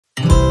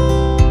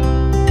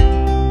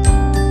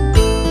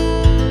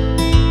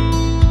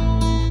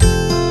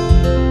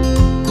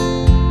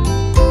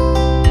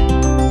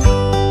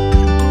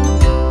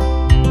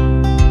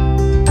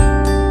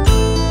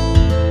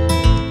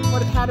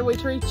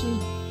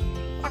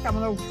Like I'm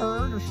an old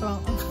turd or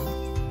something.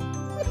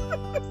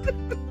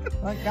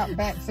 I got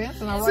back sense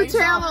and I raised,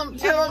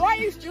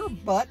 raised your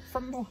butt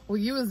from. Well,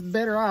 you was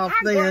better off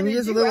then. You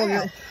was a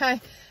little.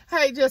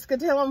 Hey, Jessica,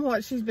 tell them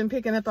what she's been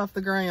picking up off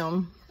the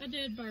ground. A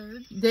dead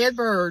bird. Dead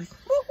bird.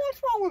 Well,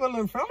 what's wrong with a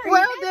little fella?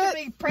 Well,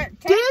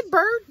 dead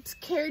birds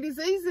carry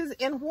diseases,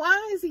 and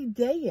why is he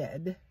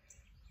dead?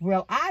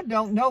 Well, I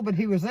don't know, but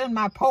he was in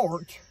my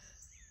porch.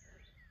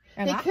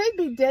 And he could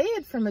be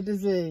dead from a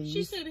disease.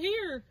 She said,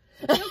 "Here,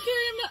 don't carry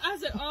him." I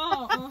said,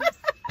 "Oh,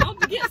 I'll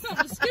get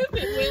something to scoop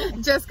it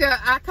with." Jessica,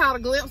 I caught a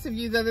glimpse of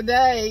you the other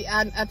day.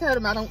 I told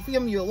them I don't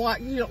film you a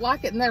lot. You don't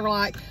like it, and they were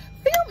like,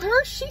 "Film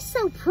her, she's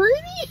so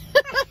pretty."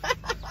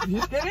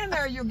 Just get in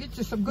there, you'll get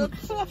you some good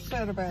stuff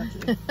said about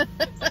you.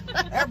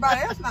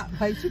 Everybody else might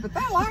hate you, but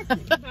they like you.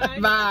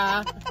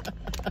 Bye.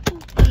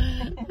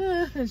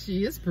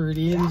 She is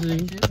pretty,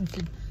 isn't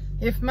she?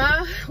 If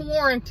my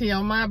warranty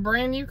on my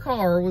brand new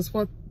car was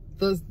what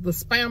the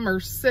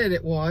spammers said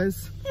it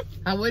was,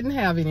 I wouldn't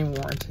have any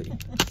warranty.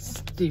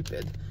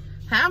 Stupid.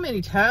 How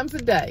many times a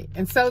day?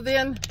 And so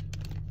then,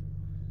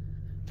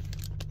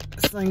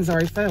 this thing's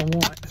already fell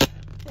once.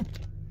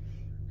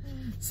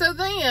 So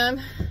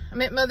then,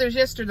 I'm at Mother's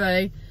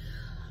yesterday,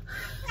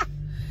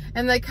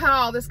 and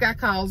this guy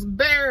calls,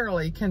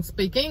 barely can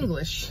speak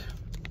English.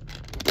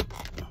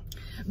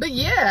 But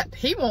yet,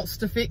 he wants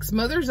to fix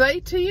Mother's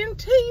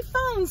AT&T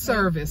phone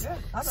service.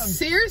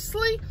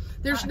 Seriously?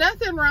 There's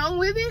nothing wrong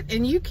with it,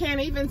 and you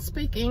can't even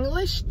speak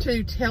English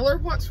to tell her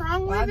what's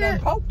wrong with it? I done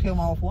poked him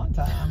off one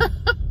time.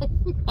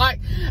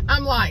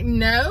 I'm like,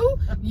 no,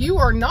 you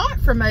are not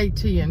from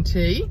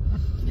AT&T,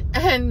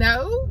 and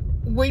no,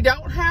 we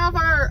don't have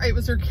it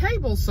was her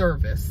cable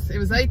service. It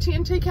was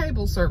AT&T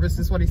cable service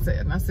is what he said.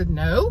 And I said,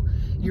 no,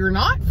 you're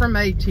not from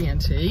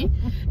AT&T,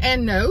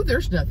 and no,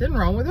 there's nothing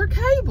wrong with her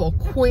cable.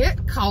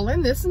 Quit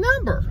calling this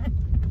number.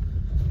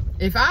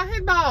 If I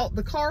had bought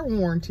the car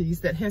warranties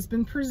that has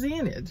been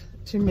presented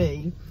to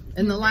me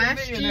in the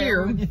last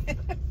year,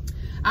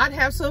 I'd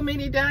have so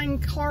many dang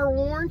car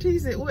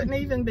warranties, it wouldn't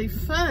even be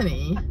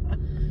funny.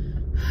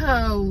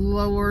 Oh,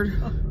 Lord.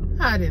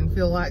 I didn't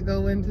feel like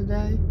going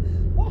today.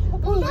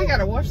 Oh, we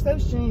gotta wash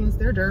those jeans.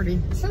 They're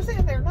dirty.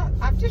 Suzanne, they're not.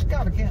 I've just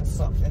got against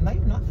something.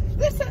 They've not.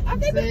 Listen,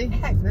 they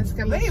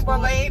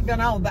ain't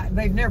been on that.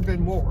 They've never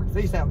been worn.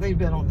 They've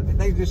been on the.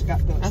 They just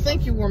got done. I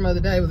think you wore them the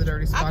other day with a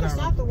dirty spot on them. I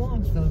just not the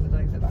ones the other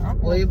day that I.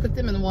 Well, you put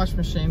them in the wash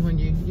machine when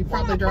you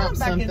probably dropped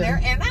something. In there,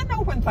 and I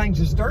know when things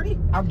is dirty.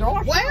 I've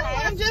washed.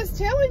 Well, I'm just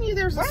telling you,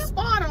 there's a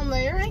spot on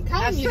there. I ain't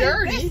calling you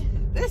dirty.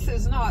 This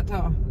is not.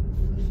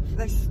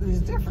 There's a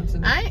difference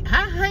in it.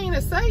 I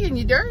ain't saying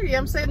you dirty.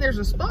 I'm saying there's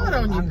a spot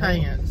on your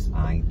pants.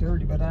 I ain't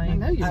dirty, but I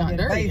ain't. I know you're not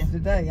dirty. Bathe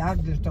today. I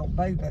just don't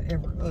bathe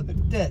every other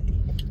day.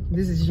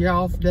 This is your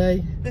off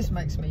day. This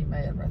makes me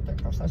mad right there,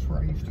 because that's where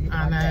I used to get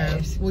my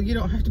gas. Well, you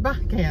don't have to buy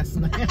gas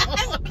now. I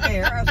don't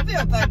care. I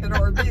still think it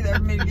ought to be there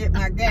for me to get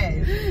my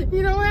gas.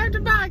 You don't have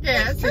to buy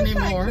gas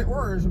anymore. It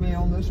worries me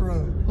on this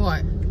road.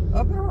 What?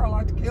 Up here, I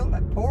like to kill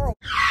that poor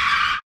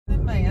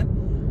old man.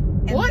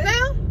 And what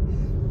now?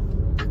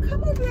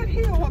 Come over that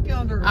hill up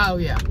yonder. Oh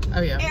yeah,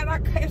 oh yeah. And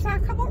as I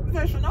come over,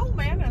 there's an old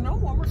man and an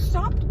old woman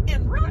stopped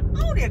and right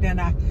on it, and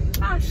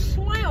I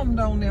slammed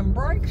on them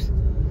brakes,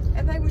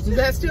 and they was. Does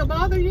that still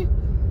bother you?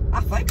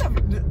 I think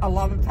a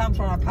lot of times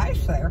when I pass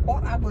there,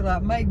 what I would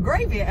have made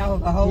gravy out of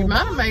the whole. You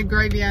might have made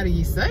gravy out of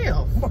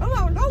yourself. Well,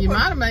 I don't know. You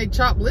might have made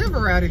chopped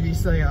liver out of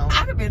yourself.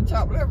 I'd have been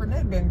chopped liver and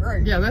it'd been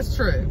gravy. Yeah, that's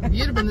true.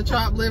 You'd have been the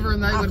chopped liver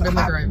and they would have been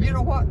the gravy. You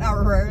know what?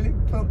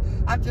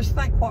 I just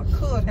think what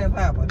could have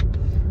happened.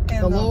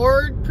 And, the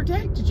Lord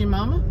protected you,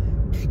 Mama.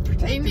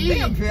 He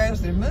knew.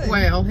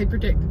 Well, he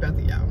protected both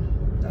of y'all.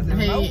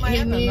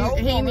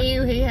 He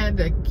knew he had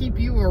to keep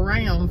you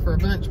around for a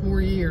bunch more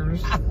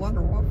years. I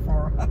wonder what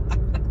for.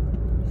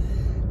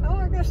 Oh,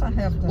 I guess I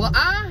have done. Well,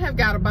 I have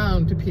got a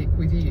bone to pick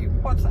with you.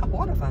 What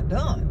have I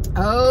done?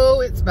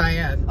 Oh, it's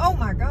bad. Oh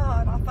my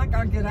God, I think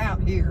I'll get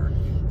out here.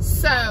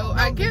 So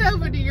I get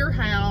over to your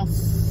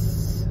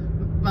house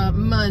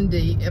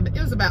Monday. It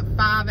was about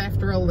 5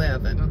 after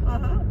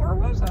 11. Where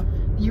was I?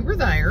 You were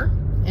there,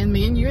 and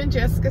me and you and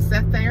Jessica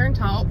sat there and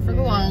talked for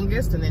the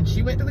longest, and then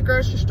she went to the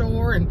grocery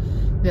store, and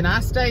then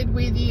I stayed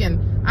with you,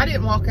 and I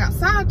didn't walk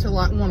outside till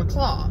like 1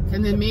 o'clock,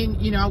 and then me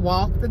and, I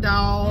walked the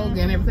dog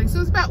and everything, so it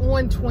was about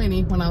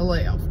 1:20 when I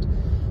left.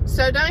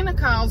 So Dana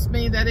calls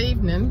me that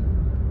evening,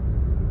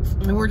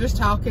 and we're just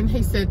talking.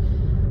 He said,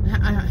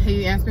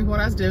 he asked me what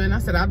I was doing. I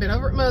said, I've been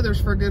over at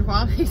Mother's for a good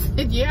while. He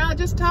said, yeah, I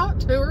just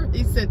talked to her.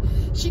 He said,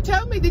 she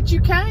told me that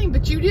you came,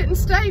 but you didn't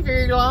stay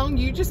very long.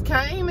 You just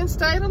came and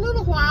stayed a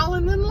little while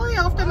and then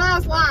left. And I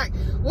was like,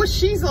 well,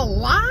 she's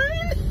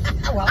lying?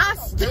 Well, I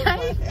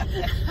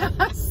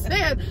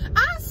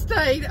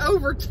stayed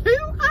over 2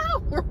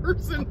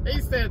 hours. And he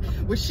said,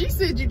 well, she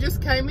said you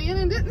just came in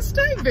and didn't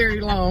stay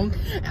very long.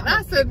 And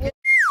I said, well,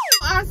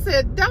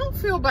 don't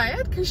feel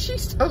bad because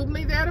she's told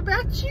me that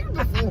about you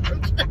before.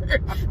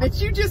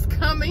 That you just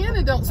come in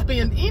and don't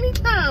spend any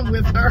time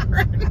with her.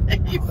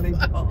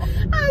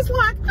 I was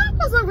like, I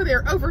was over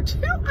there over 2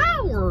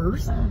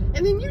 hours.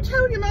 And then you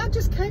told him I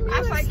just came in.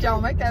 I think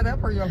y'all make that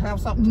up or you'll have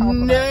something to talk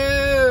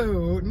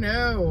about.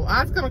 No.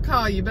 I was going to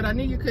call you, but I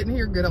knew you couldn't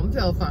hear good on the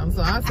telephone.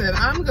 So I said,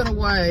 I'm going to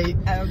wait.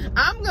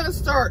 I'm going to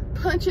start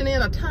punching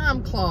in a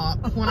time clock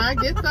when I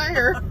get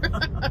there.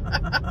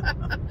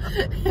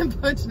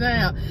 And punching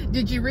out.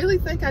 Did you really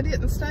think I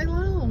didn't stay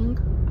long?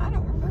 I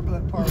don't remember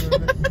that part of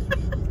it.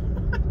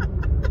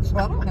 So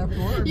I don't have to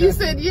worry about You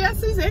said, yes,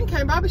 Suzanne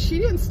came by, but she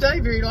didn't stay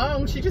very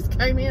long. She just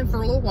came in for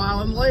a little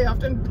while and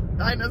left. And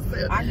Dinah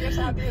said, I guess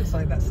I did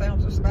say that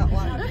sounds just about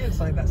like. I did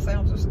say that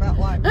sounds just about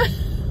like.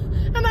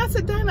 And I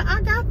said, Dinah,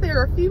 I got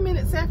there a few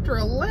minutes after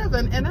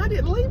 11 and I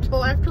didn't leave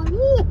till after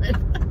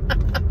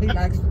 1. He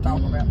likes to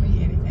talk about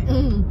me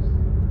anyhow.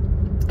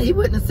 He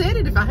wouldn't have said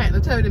it if I hadn't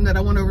have told him that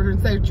I went over and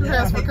stayed at your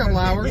house for a couple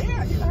hours.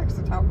 Yeah, he likes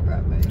to talk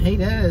about me. He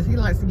does. He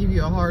likes to give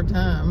you a hard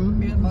time.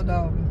 Me and my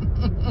dog.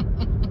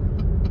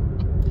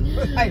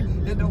 Hey,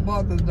 it don't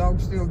bother the dog,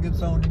 still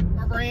gets on him.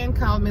 My friend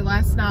called me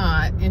last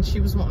night and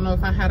she was wanting to know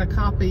if I had a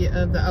copy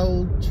of the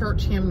old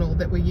church hymnal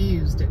that we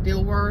used at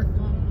Dilworth.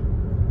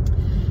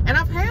 And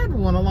I've had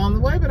one along the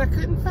way, but I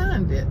couldn't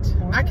find it.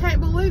 What? I can't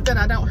believe that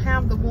I don't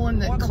have the one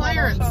that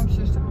Clarence. What song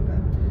she's talking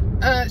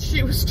about?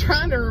 She was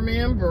trying to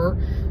remember.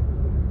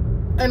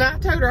 And I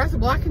told her, I said,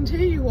 well, I can tell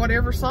you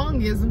whatever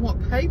song is and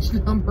what page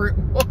number it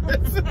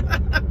was.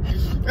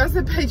 I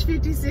said, page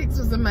 56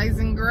 was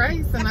Amazing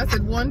Grace. And I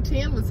said,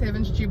 110 was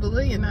Heaven's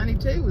Jubilee. And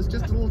 92 was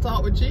Just a Little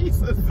Talk with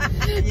Jesus.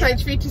 Yeah.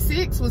 Page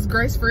 56 was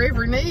Grace for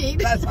Every Need.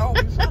 That's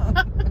always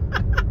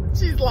fun.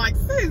 She's like,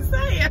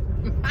 Suzanne.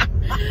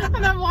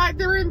 And I'm like,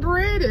 they're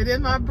embedded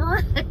in my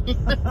brain.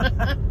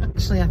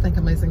 Actually, I think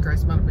Amazing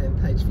Grace might have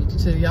been page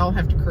 52. Y'all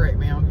have to correct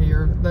me on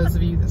here, those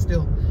of you that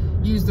still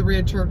use the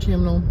red church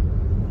hymnal.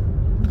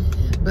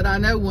 But I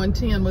know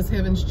 110 was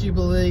Heaven's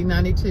Jubilee,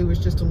 92 was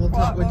Just a Little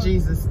Talk with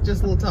Jesus.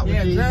 Just a Little Talk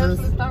with Jesus. Yeah, just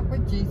a little talk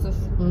with Jesus.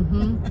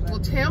 Well,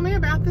 tell me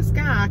about this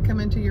guy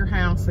coming to your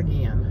house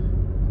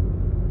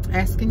again,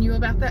 asking you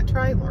about that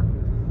trailer.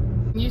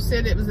 You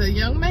said it was a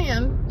young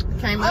man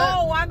came up.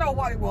 Oh, I know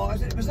what it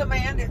was. It was a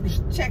man that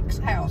was checks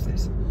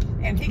houses.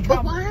 And he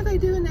But why are they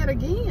doing that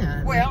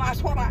again? Well,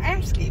 that's what I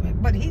asked him.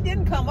 But he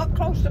didn't come up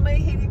close to me.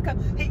 He didn't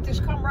come. He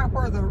just come right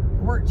where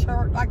it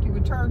turned, like you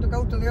would turn to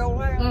go to the old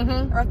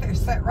house. Right there,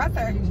 sat right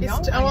there. He's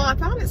young. Well, I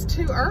thought it's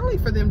too early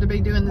for them to be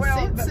doing the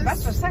census. Well,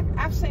 that's the second.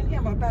 I've seen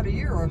him about a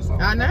year or so.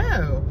 I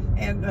know.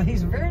 And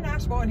he's a very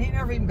nice boy, and he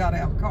never even got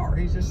out of the car.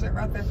 He's just sitting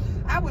right there.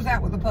 I was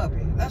out with the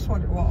puppy. That's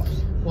what it was.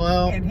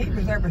 Well, and he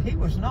was there, but he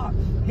was not.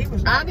 He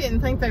was not. I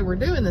didn't think they were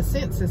doing the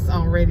census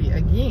already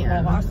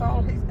again. Well, I saw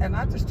and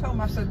I just told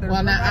him, I said, there's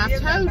well, now, I've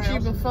told you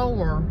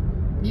before,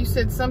 you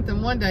said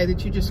something one day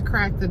that you just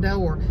cracked the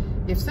door.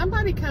 If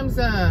somebody comes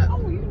up,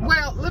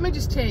 well, let me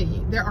just tell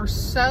you, there are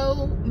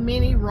so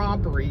many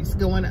robberies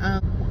going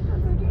on. What are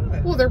they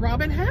doing? Well, they're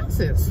robbing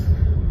houses.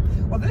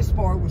 Well, this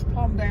boy was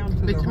plumb down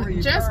to where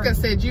you Jessica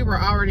said you were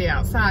already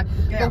outside.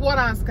 Yeah. But what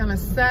I was going to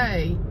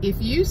say,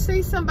 if you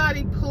see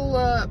somebody pull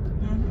up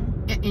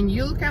and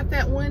you look out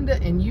that window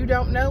and you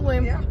don't know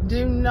him,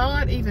 do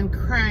not even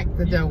crack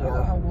the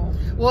door. I won't.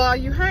 Well,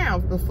 you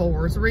have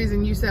before. It's the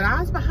reason you said, I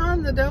was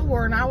behind the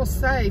door and I was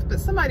safe, but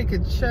somebody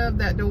could shove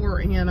that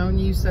door in on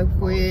you so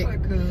quick. They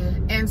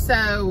could. And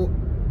so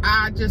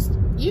I just,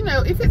 you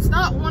know, if it's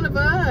not one of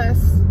us,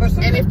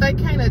 and if they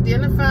can't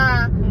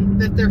identify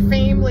that they're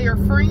family or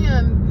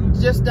friend,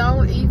 just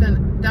don't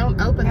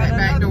open that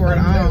back door at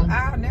all.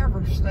 I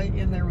never stay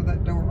in there with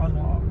that door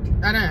unlocked.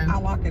 I know. I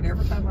lock it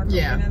every time I go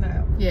in and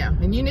out. Yeah,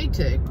 and you need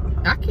to.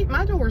 I keep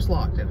my doors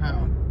locked at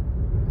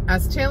home. I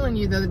was telling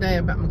you the other day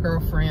about my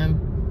girlfriend.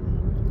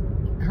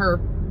 Her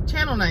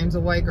channel name's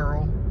Away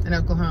Girl in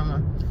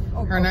Oklahoma.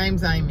 Okay. Her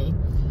name's Amy.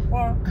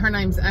 Well, her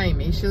name's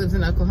Amy. She lives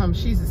in Oklahoma.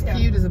 She's as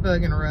cute as a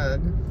bug in a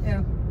rug.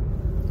 Yeah.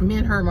 Me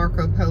and her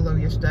Marco Polo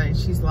yesterday, and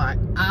she's like,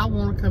 I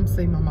want to come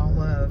see Maw Maw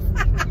Luv.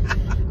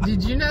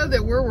 Did you know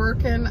that we're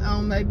working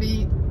on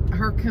maybe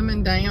her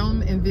coming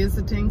down and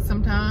visiting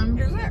sometime?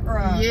 Is that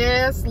right?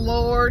 Yes,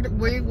 Lord,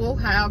 we will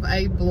have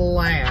a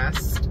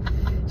blast.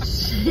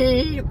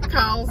 See,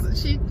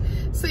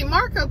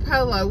 Marco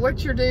Polo,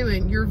 what you're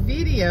doing, you're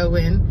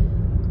videoing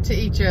to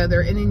each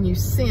other and then you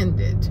send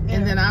it,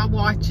 and then I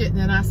watch it and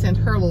then I send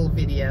her little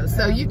video,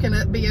 so you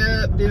can be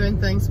up doing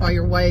things while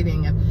you're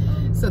waiting.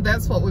 And so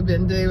that's what we've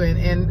been doing.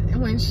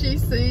 And when she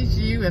sees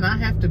you and I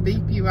have to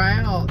beep you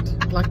out,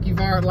 like you've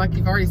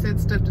already said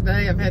stuff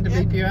today, I've had to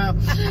beep you out.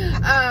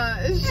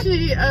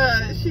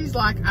 She's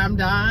like, I'm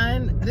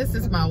dying. This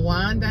is my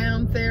wind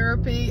down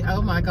therapy.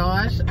 Oh my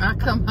gosh, I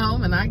come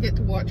home and I get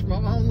to watch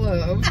Maw Maw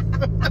Luv.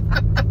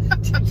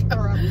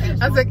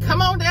 I said,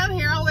 come on down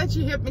here, I'll let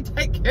you help me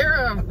take care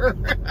of her.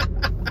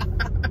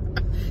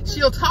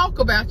 She'll talk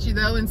about you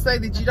though and say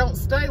that you don't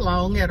stay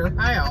long at her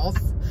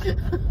house.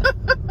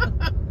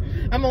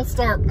 I'm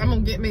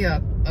gonna get me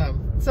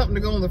something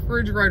to go in the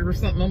refrigerator or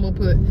something. I'm gonna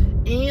put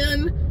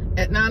in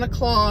at 9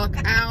 o'clock,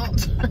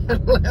 out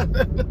at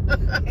 11.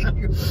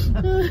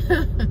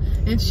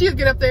 And she'll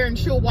get up there and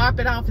she'll wipe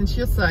it off and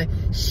she'll say,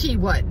 she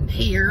wasn't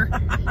here.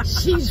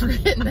 She's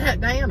written that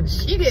down.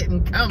 She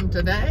didn't come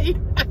today.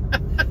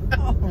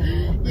 Oh.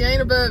 You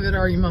ain't above it,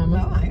 are you, Mama?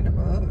 No, I ain't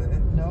above it.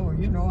 No,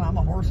 you know I'm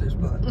a horse's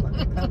butt when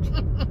it comes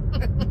to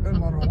doing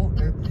what I want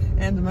to.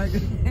 And to make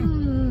it,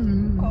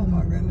 oh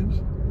my goodness.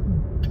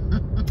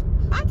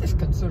 I just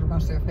consider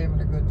myself having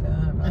a good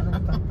time. I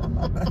don't think I'm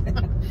not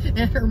bad.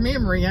 And her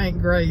memory ain't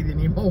great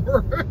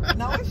anymore.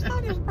 No, it's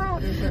not as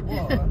bad as it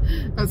was.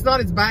 It's not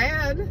as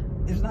bad.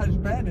 It's not as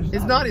bad as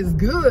it's not as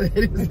good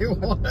as it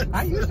was.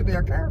 I used to be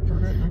a character,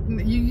 didn't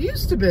I? You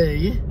used to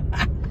be.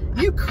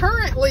 You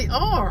currently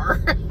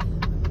are.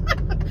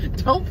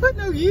 Don't put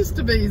no used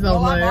to be's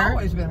on there. I've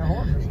always been a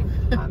horse's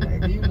hind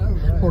leg. You know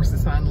that.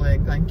 Horse's hind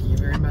leg. Thank you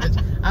very much.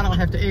 I don't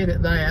have to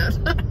edit that.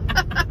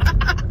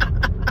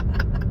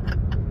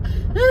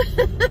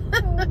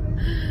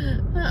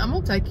 I'm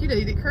gonna take you to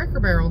eat at Cracker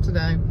Barrel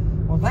today.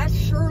 Well, that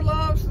sure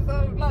loves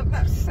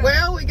that.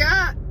 Well, we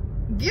got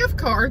gift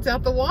cards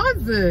out the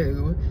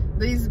wazoo.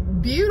 These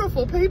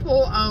beautiful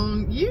people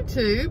on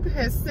YouTube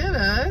has sent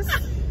us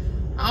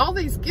all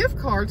these gift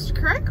cards to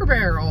Cracker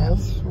Barrel.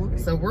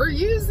 So we're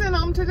using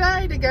them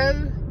today to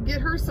go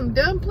get her some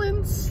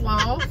dumplings,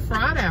 slaw,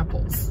 fried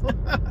apples.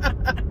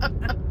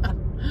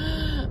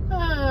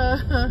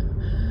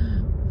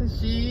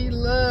 She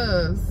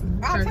loves.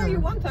 I'll tell you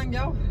one thing,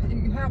 y'all.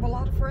 You have a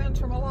lot of friends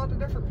from a lot of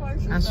different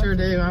places. I sure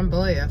do. I'm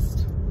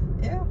blessed.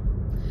 Yeah.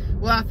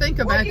 Well, I think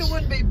about you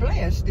wouldn't be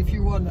blessed if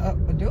you wasn't up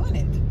for doing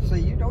it. So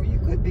you know you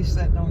could be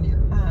sitting on your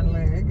hind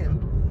leg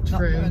and not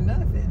doing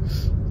nothing.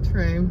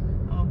 True.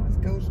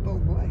 Almost goes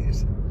both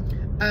ways.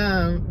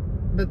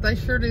 But they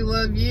sure do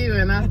love you,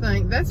 and I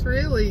think that's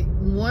really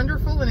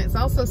wonderful, and it's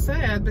also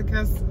sad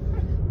because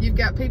you've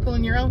got people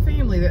in your own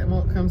family that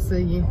won't come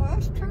see you. Well,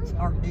 that's true.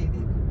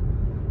 Hard-headed.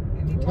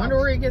 I wonder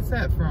where he gets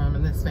that from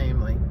in this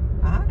family.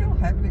 I don't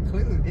have any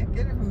clue. He didn't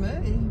get it from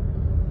me.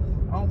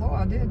 Although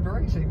I did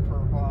raise him for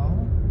a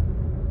while.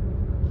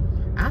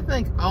 I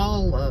think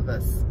all of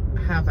us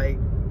have a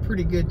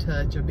pretty good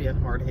touch of being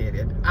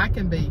hard-headed. I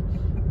can be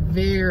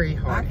very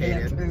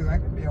hard-headed. I can too. I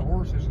can be a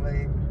horse's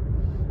leg.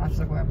 That's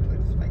the way I'm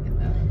supposed to make it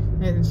now.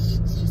 And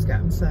she's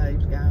gotten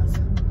saved, guys.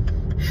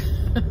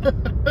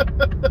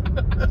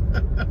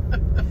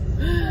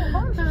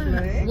 Horse's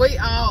leg.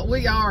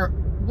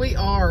 We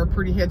are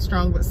pretty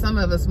headstrong, but some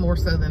of us more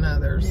so than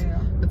others. Yeah.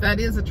 But that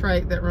is a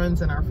trait that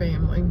runs in our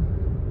family.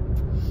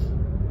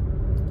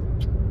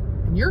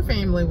 And your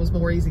family was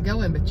more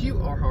easygoing, but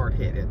you are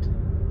hard-headed.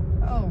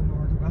 Oh,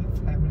 Lord, my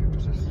family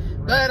was just...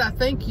 But I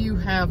think you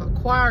have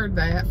acquired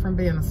that from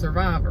being a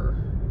survivor.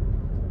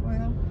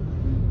 Well,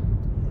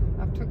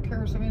 I took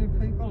care of so many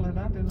people that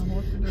I didn't know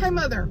what to do. Hey,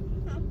 Mother.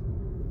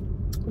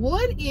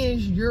 What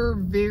is your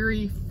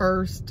very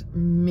first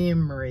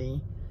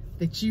memory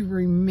that you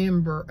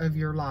remember of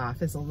your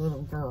life as a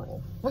little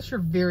girl? What's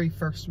your very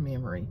first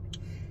memory?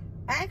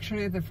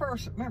 Actually, the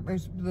first memory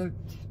is the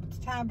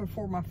time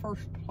before my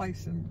first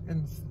place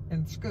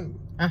in school.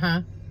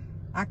 Uh-huh.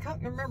 I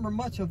can't remember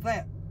much of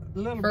that.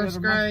 First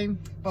grade.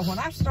 But when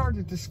I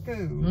started to school,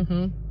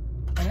 and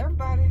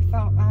everybody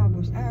thought I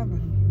was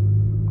avid.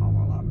 Oh,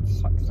 well,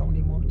 I don't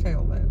even want to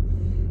tell that.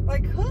 They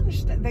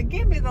couldn't, they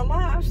gave me the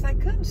lies, they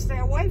couldn't stay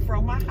away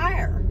from my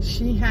hair.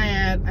 She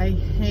had a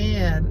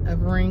head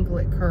of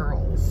ringlet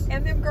curls.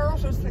 And them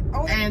girls was the,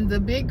 oh, and the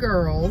big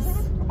girls.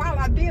 While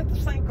I did the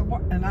sink of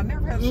water, and I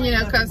never had seen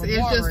because it's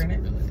water just, in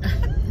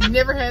it. You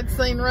never had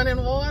seen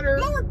running water?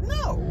 Lord,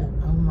 no.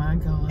 Oh my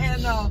gosh.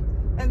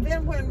 And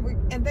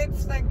then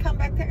they'd come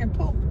back there and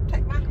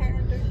take my hair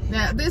and do.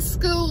 Now, this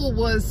school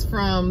was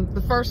from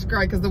the first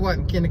grade, because there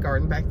wasn't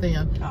kindergarten back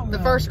then. Oh, the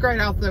first grade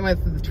all the way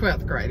through the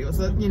 12th grade. It was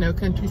a,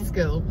 country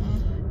school.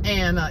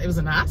 And it was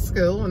a nice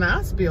school, a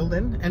nice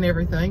building and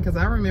everything, because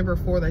I remember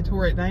before they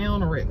tore it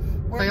down or it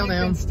fell down.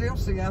 You can still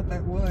see out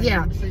that way.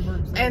 Yeah.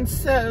 And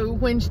so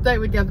when they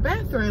would go to the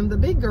bathroom, the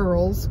big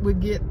girls would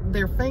get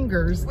their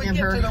fingers in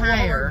her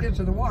hair. Get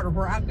to the water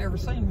where I'd never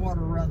seen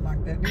water run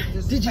like that.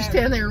 Did you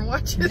stand there and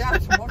watch it? Yeah, I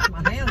just washed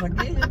my hands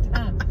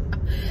again.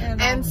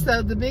 And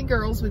so the big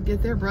girls would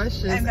get their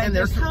brushes and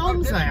their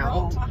combs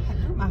out.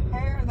 My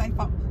hair, they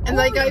thought. And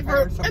they gave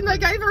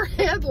her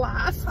head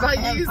lice by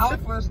using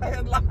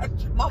head lice.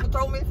 Mama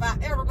told me if I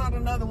ever got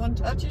another one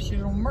touch it,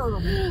 she's gonna murder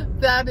me.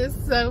 That is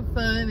so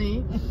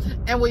funny.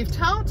 And we've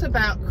talked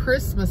about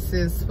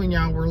Christmases when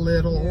y'all were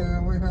little.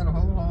 Yeah, we had a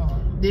whole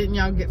lot. Didn't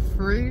y'all get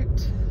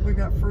fruit? We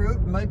got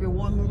fruit, maybe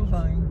one little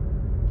thing.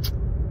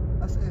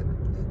 That's it.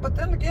 But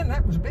then again,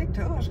 that was big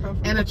to us.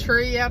 And a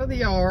tree out of the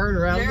yard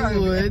or out of the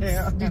woods.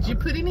 Yeah. Did you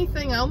put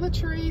anything on the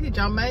tree? Did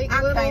y'all make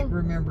little? I can't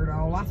remember it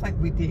all. I think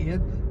we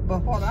did.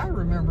 But what I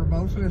remember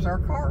mostly is our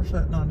car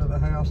sitting under the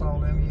house all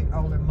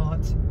them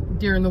months.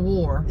 During the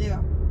war?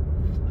 Yeah.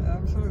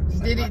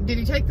 Absolutely. Did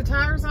he take the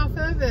tires off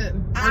of it?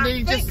 Or did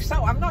he think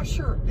so. I'm not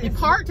sure. You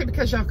parked it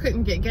because y'all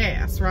couldn't get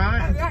gas,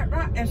 right?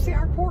 Right. And see,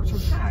 our porch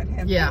was high.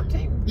 It had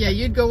 14. Yeah,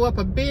 you'd go up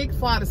a big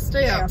flight of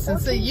steps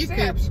and see you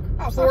steps.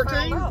 could.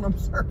 14?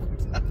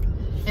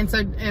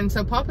 And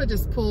so Papa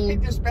just He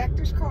pulled. just backed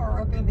his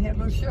car up and he had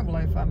a little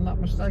Chevrolet, if I'm not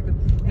mistaken,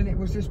 and it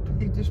was just,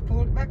 he just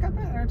pulled it back up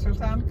in there. So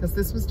Because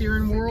this was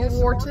during to World get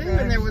some War more II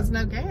gas. and there was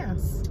no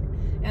gas.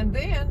 And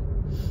then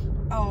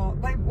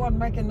they wasn't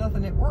making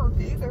nothing at work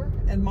either,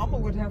 and Mama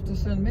would have to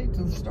send me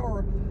to the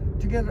store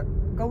to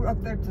go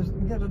up there to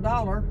get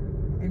 $1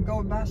 and go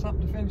and buy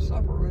something to finish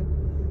supper with.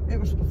 It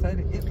was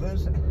pathetic. It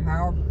was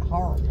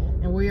horrible.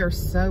 And we are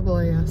so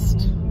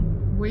blessed.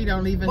 We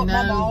don't even But know.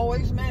 Mama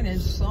always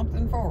managed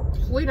something for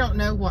us. We don't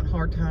know what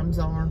hard times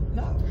are.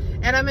 No.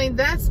 And I mean,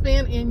 that's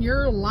been in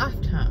your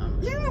lifetime.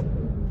 Yeah.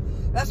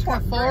 That's How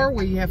what far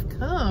we have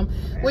come.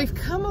 Yeah. We've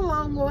come a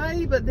long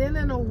way, but then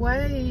in a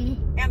way,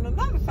 And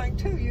another thing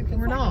too,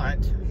 we're not.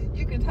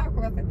 You can talk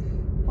about that.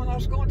 When I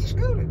was going to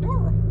school at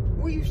Dora,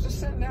 we used to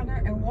sit down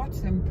there and watch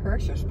them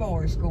precious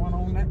boys going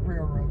on that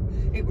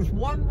railroad. It was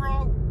one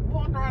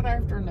right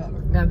after another.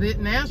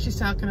 Now she's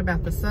talking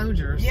about the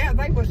soldiers. Yeah,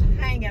 they was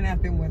hanging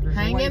out the windows.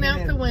 Hanging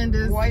out the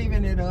windows.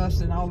 Waving at us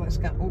and all that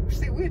kind of. Oh,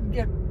 see, we'd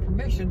get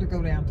permission to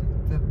go down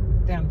to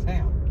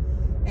downtown.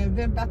 And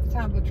then by the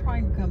time the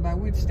train would come by,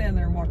 we'd stand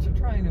there and watch the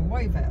train and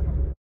wave at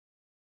them.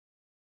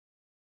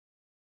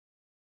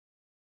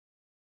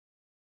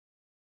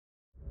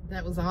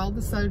 That was all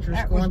the soldiers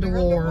That going was to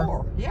during the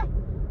war. Yeah.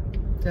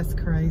 That's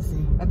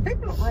crazy. And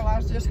people don't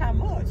realize just how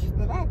much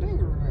that I do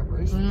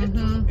remember. It's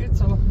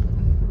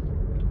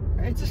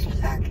just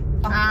like.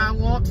 I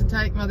want to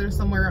take Mother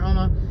somewhere on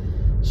a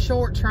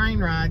short train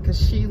ride because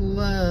she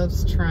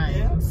loves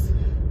trains.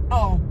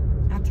 Oh,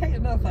 I'll tell you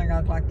another thing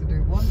I'd like to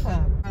do. One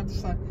time, I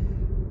decided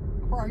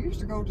where I used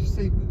to go to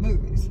see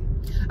movies.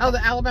 Oh,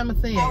 the Alabama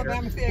Theater.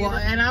 Alabama Theater. Well,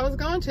 and I was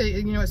going to,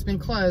 you know, it's been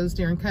closed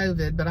during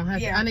COVID, but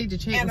I need to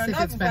check and see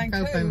if it's back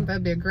open. Too,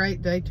 That'd be a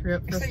great day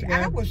trip for us to go.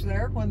 I was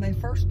there when they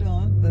first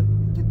done the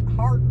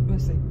heart,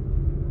 let's see,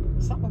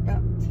 something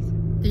about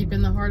Deep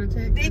in the Heart of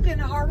Texas. Deep in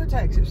the Heart of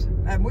Texas.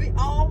 And we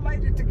all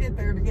made it to get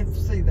there to get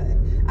to see that.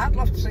 I'd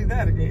love to see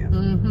that again.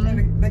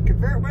 And they could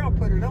very well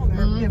put it on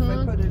there if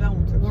they put it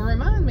on. Well,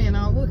 remind me and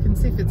I'll look and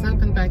see if it's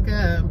open back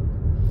up.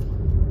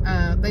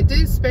 They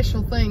do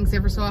special things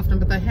every so often,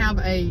 but they have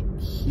a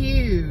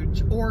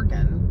huge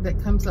organ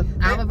that comes up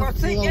out of the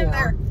floor. See,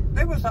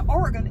 there was an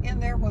organ in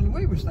there when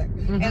we was there.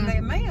 And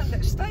the man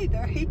that stayed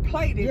there, he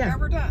played it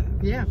every time.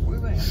 Yeah. We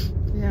went.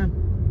 Yeah.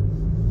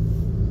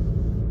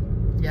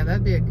 Yeah,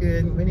 that'd be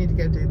we need to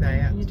go do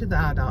that. You to the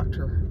eye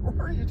doctor.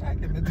 Where are you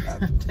taking me to?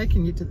 I'm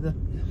taking you to the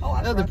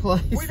other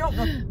place. We don't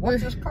know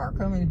what's this car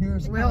coming here.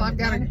 Well, I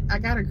got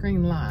a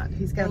green light.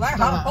 He's got a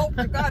stop. I hope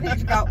to God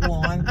he's got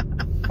one.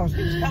 Because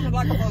he's coming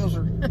like a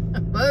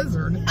buzzard.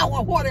 Buzzard? Oh,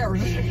 well, whatever.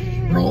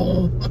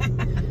 No.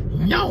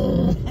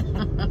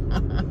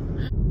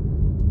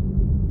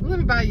 Let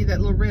me buy you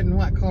that little red and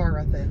white car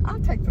right there. I'll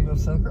take the little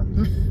sucker.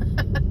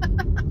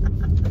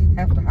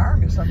 Have to hire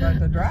me somebody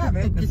to drive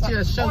it. Get you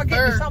a chauffeur. Or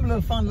get me some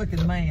little fun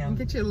looking man.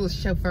 Get you a little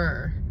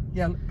chauffeur.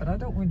 Yeah, but I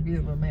don't want to be a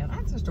little man.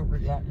 I just don't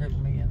really like little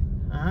men.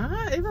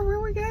 Everywhere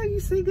we go, you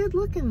see good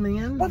looking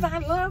men. Well, I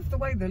love the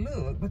way they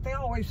look, but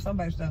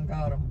somebody's done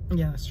got them.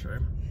 Yeah, that's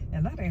true.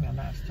 And that ain't a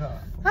nice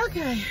job.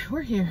 Okay,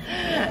 we're here.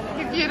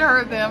 If you'd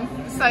heard them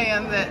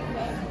saying that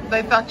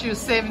they thought you was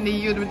 70,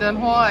 you'd have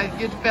done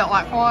what? You'd felt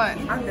like what?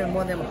 I've been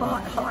one of them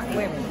hot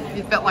women.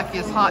 You felt like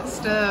you was hot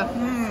stuff.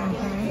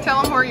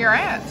 Tell them where you're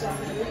at.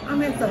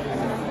 I'm at the...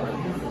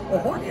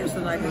 Well, what is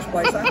the name of this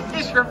place?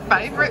 It's your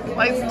favorite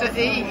place to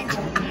eat.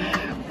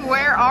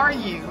 Where are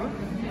you?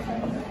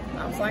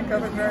 I'll think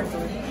of it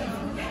directly.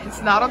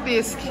 It's not a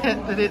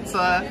biscuit, but it's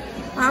a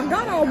I've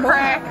got all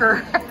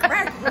cracker.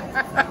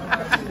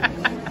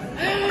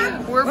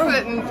 We're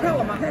putting... Tell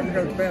them I had to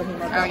go to the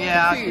bathroom. Oh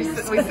yeah,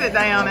 we sit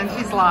down and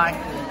she's like,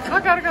 I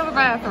gotta go to the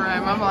bathroom.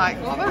 I'm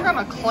like, well, they're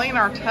gonna clean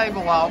our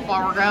table off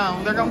while we're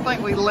gone. They're gonna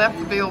think we left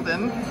the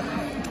building.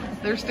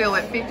 They're still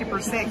at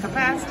 50%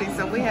 capacity,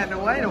 so we had to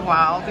wait a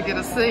while to get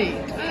a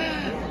seat.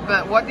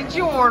 But what did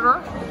you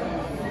order?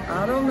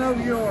 I don't know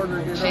if you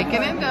ordered it.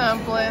 Chicken and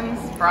dumplings,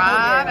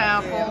 fried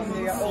apples,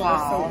 and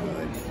slaw.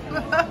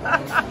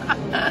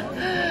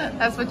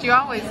 That's what you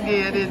always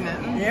get, isn't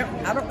it? Yep,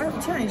 I don't have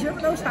to change. You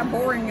ever notice how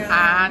boring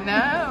I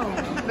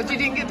know. But you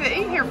didn't get to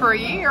eat here for a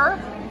year.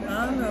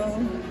 I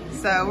know.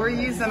 So we're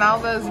using all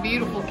those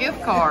beautiful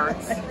gift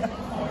cards.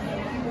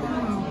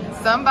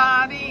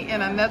 Somebody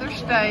in another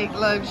state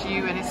loves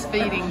you and is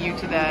feeding you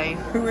today.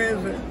 Who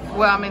is it?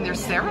 Well, I mean, there's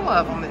several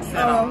of them that sent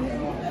them.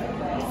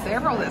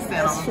 Several that sent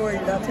them. That's sweet.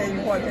 I'll tell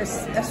you what,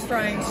 that's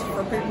strange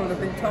for people to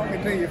be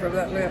talking to you from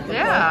that left.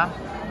 Yeah.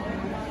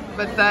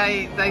 But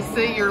they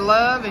see your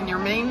love and your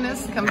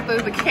meanness come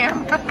through the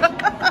camera.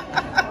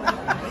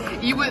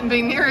 You wouldn't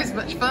be near as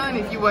much fun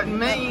if you wasn't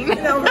mean.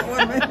 No, it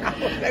wouldn't be.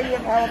 They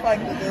wouldn't have a thing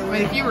to do with it. I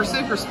mean, if you were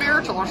super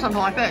spiritual or something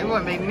like that, it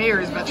wouldn't be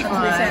near as much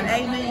fun. We said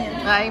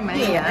amen. Amen.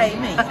 Yeah,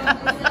 amen.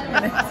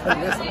 So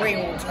this, we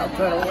won't talk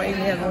that away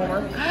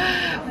anymore.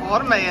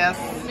 What a mess.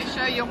 Let me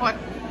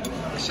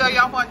show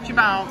y'all what you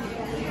bought.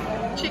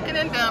 Chicken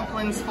and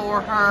dumplings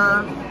for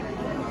her.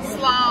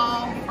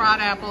 Slaw, fried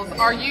apples.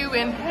 Are you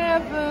in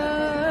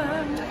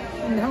heaven?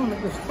 No,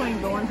 it was clean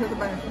going to the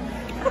bathroom.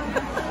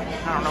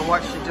 I don't know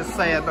what she just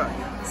said, but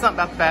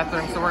something about the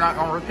bathroom, so we're not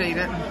going to repeat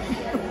it.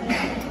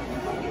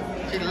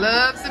 She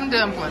loves some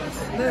dumplings.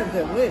 They're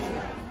delicious.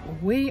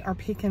 We are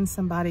picking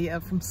somebody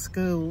up from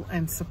school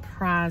and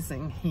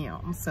surprising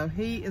him. So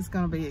he is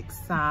going to be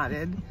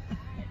excited.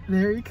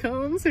 There he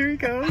comes. Here he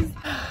goes.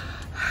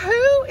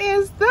 Who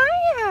is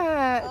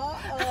that?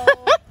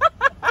 Uh-oh.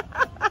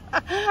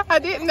 I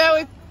didn't know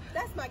it.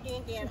 That's my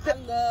Gangan. I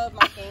love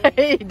my Gangan.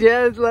 He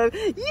does love.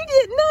 You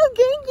didn't know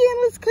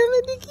Gangan was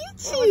coming to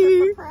get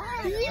you.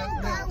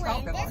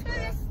 This one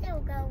is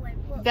still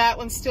going. Look. That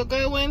one's still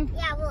going?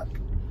 Yeah, look.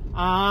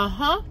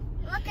 Uh-huh.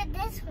 Look at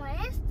this one.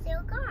 It's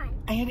still gone.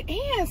 It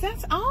is.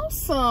 That's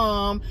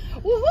awesome.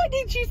 Well, what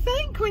did you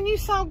think when you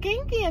saw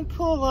Gangan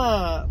pull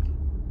up?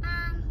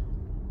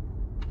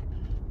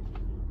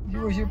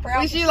 Was you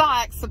proud? Was you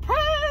like,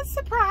 surprise,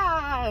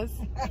 surprise?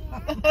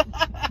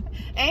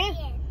 And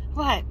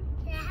what?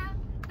 Can I have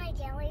my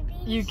jelly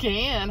beans? You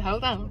can.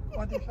 Hold on.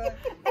 What did you say?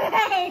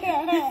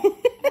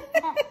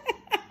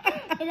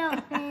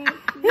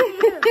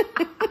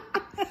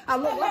 I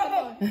look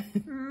like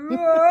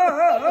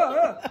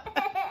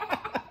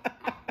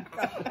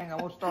hang on,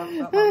 we'll start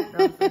something.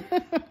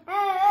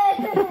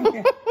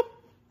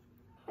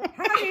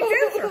 How do you do,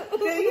 sir?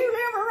 Do you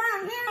live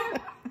around here?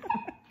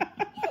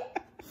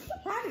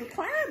 How do you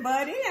climb,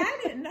 buddy? I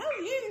didn't know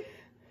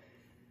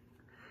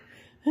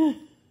you.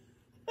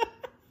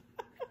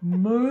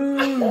 Moo,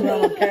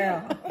 yellow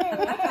cow.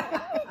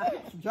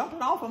 It's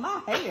jumping off of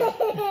my head.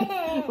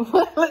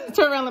 Let's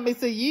turn around. Let me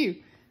see you.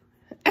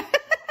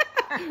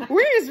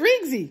 Where is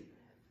Riggsy?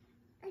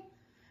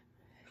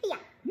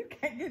 You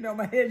can't get on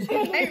my head. You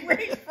can't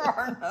reach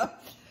far enough.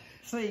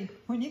 See,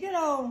 when you get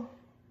old,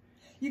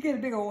 you get a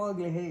big old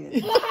ugly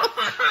head.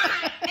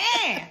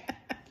 And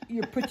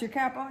you put your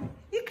cap on.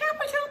 Your cap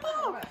will jump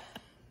off.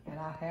 And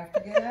I have to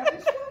get out of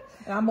this one.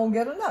 And I'm going to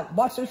get another.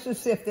 Watch this to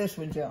see if this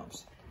one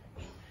jumps.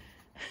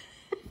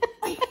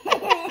 Yeah,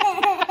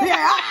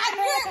 I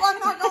knew it was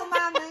not going to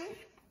mind me.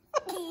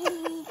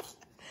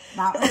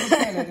 Now, I'm going to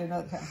tell it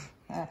another time.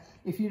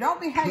 If you don't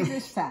behave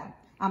this time,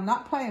 I'm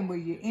not playing with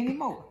you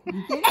anymore.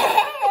 You get it?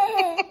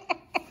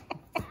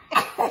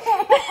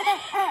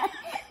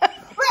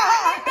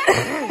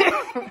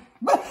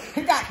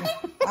 He got me.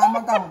 I'm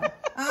a goner.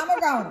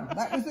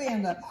 That was the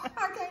end of it.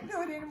 I can't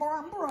do it anymore.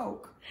 I'm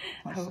broke.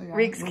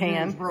 Riggs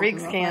can.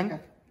 Riggs can.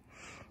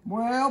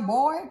 Well,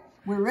 boy,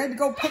 we're ready to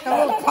go pick a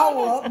little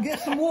coal up and get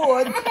some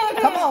wood.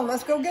 Come on,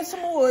 let's go get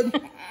some wood.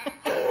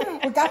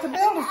 We got to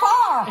build a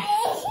fire.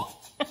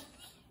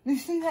 You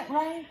see that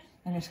rain?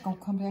 And it's going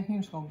to come down here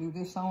and it's going to do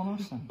this on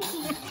us. And...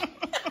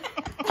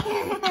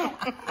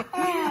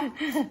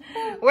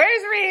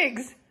 Where's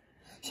Riggs?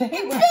 He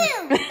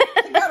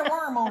got a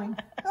worm on him.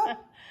 Oh.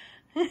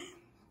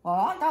 Well,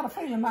 I got a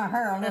feeling my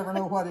hair, I'll never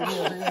know what it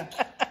is. Yeah.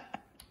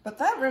 But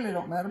that really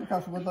don't matter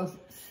because with those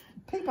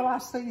people I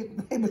see,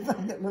 they would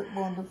think it looked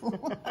wonderful.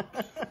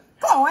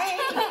 Go on,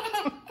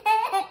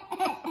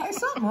 there's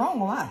something wrong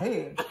with my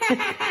head.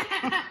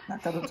 I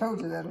could have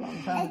told you that a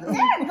long time ago. Is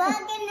there a bug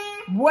in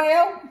there?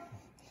 Well,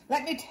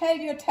 let me tell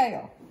you a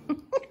tale.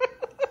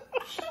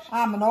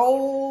 I'm an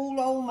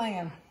old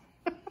man,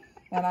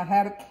 and I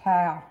had a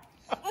cow.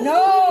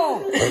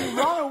 No, she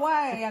run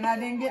away, and I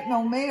didn't get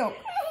no milk.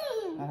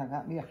 And I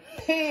got me a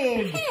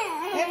pig,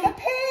 and the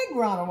pig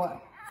run away.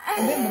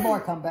 And then the boy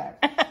come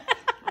back.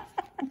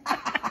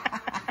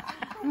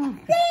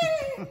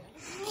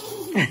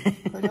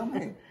 Put it on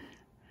me.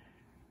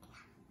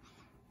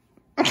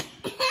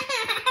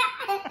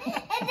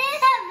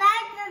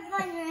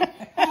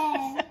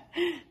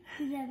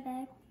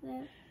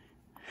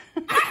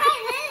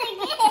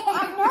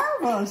 I'm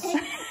nervous.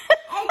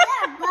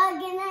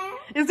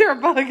 Is there a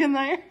bug in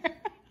there?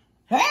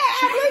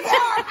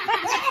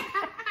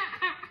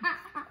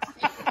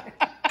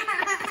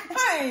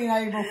 I ain't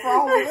able for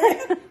all of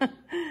it.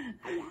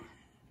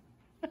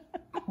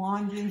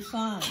 Why'd you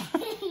son?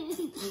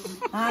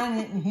 I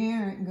didn't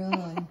hear it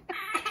good.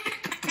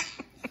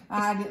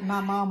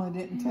 My mama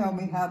didn't tell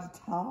me how to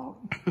talk.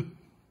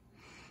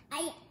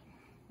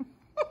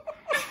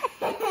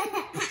 Where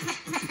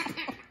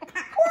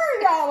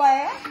y'all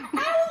at?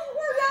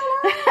 Where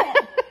y'all at?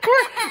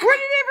 Where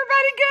did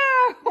everybody go?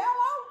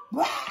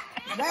 Hello?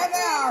 There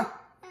they are.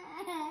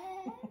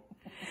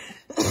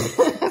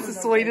 That's the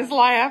sweetest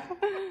laugh.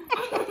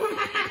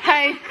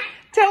 Hey,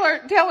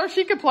 tell her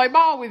she could play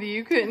ball with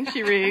you, couldn't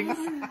she, Riggs?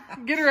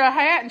 Get her a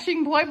hat and she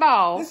can play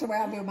ball. This is the way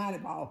I do my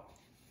ball.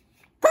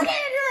 Come here,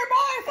 you're a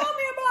boy. Throw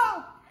me a ball.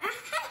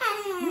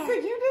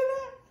 Could you do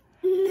that?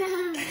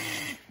 No.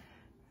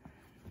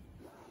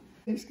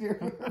 You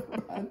scared me.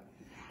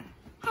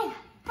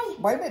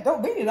 Wait a minute,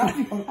 don't beat it up.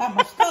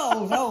 My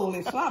skull's old.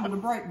 It's liable to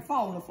break and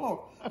fall on the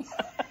floor.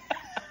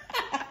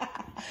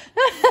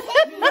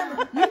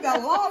 Remember, you got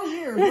a lot of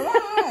years, but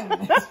I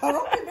haven't. So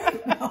don't be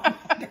beating on my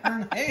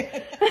darn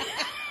head.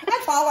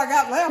 That's all I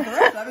got left. The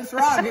rest of it's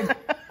rotted.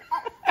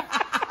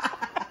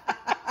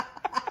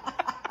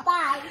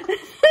 Bye.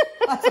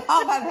 That's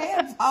all that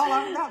head's all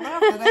I've got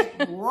left of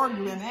that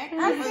warbling I'll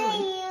activity.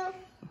 see you.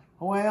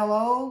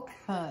 Well,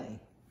 okay.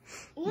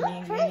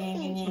 You're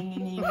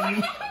crazy.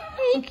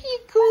 Hey,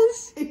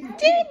 Giggles.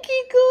 Dear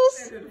Giggles.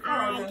 I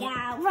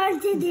got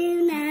work to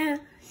do now.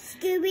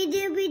 Scooby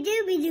Dooby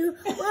Dooby Doo.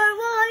 Where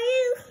are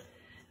you?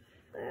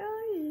 Where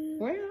are you?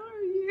 Where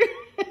are you?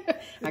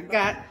 I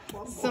got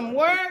some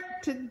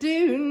work to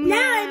do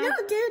now. No,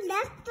 dude,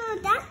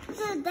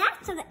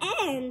 that's the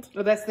end.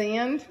 Oh, that's the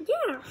end?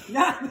 Yeah.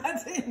 No,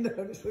 that's the end of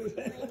it,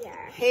 Suzanne.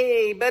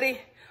 Hey, buddy.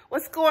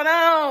 What's going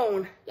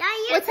on? Yeah,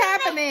 you're What's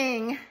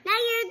happening? Now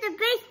you're the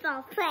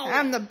baseball player.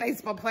 I'm the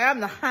baseball player. I'm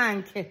the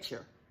hind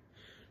catcher.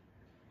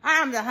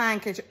 I'm the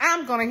hind catcher.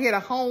 I'm going to hit a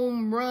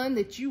home run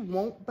that you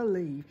won't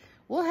believe.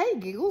 Well, hey,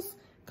 Giggles.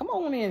 Come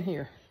on in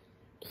here.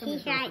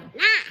 He's like,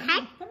 nah,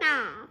 heck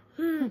no.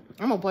 I'm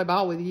going to play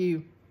ball with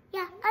you.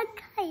 Yeah,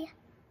 okay.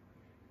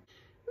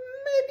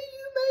 Maybe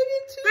you made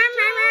it to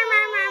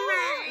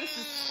This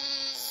is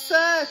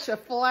such a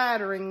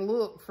flattering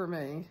look for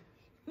me.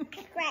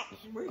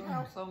 We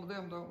have some of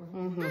them, don't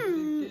we?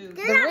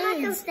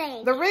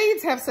 The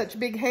reeds have such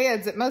big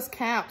heads that most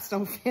caps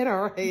don't fit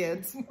our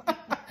heads.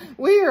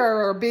 We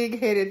are a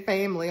big-headed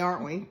family,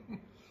 aren't we?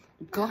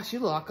 Gosh, you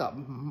look like a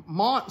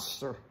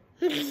monster.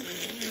 You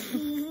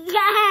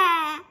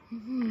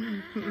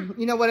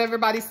know what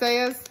everybody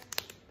says?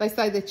 They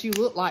say that you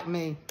look like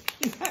me.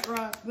 Is that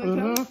right? That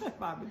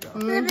might be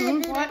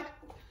right. What?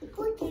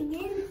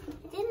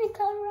 Didn't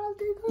cover all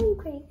the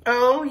concrete.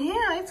 Oh,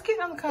 yeah, it's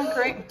getting on the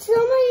concrete.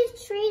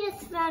 Somebody's tree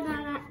just fell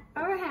down at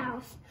our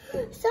house.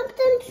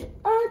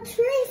 Our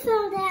tree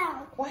fell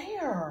down.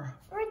 Where?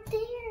 Right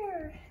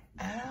there.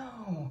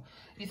 Oh.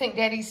 You think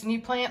Daddy's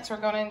new plants are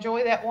going to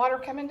enjoy that water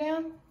coming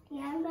down?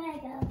 Yeah, I'm gonna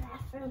go to the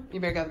bathroom. You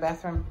better go to the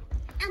bathroom.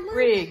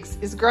 Riggs,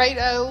 is Great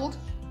old?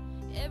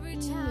 So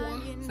she's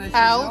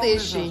How old old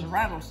is as she? a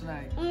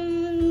rattlesnake.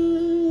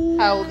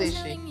 How old is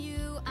she?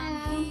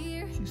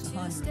 She's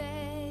 100.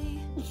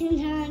 She's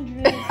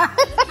 100.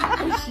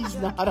 She's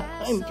not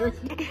 100.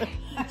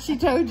 She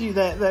told you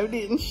that though,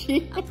 didn't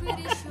she?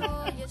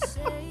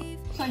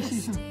 Say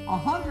she's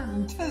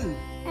 102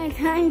 That's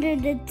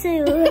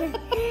 102.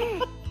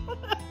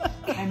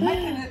 and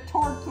making it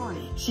toward 3.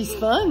 She's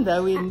fun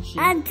though, isn't she?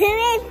 I'm 2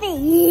 and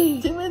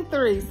 3. 2 and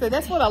 3. So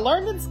that's what I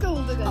learned in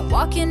school today.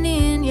 Walking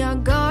in your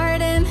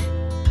garden,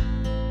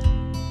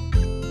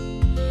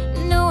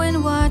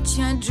 knowing what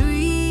you're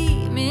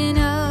dreaming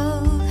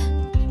of,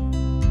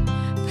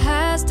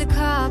 past the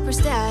copper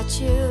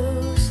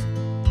statues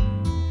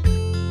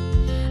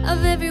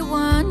of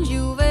everyone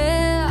you've ever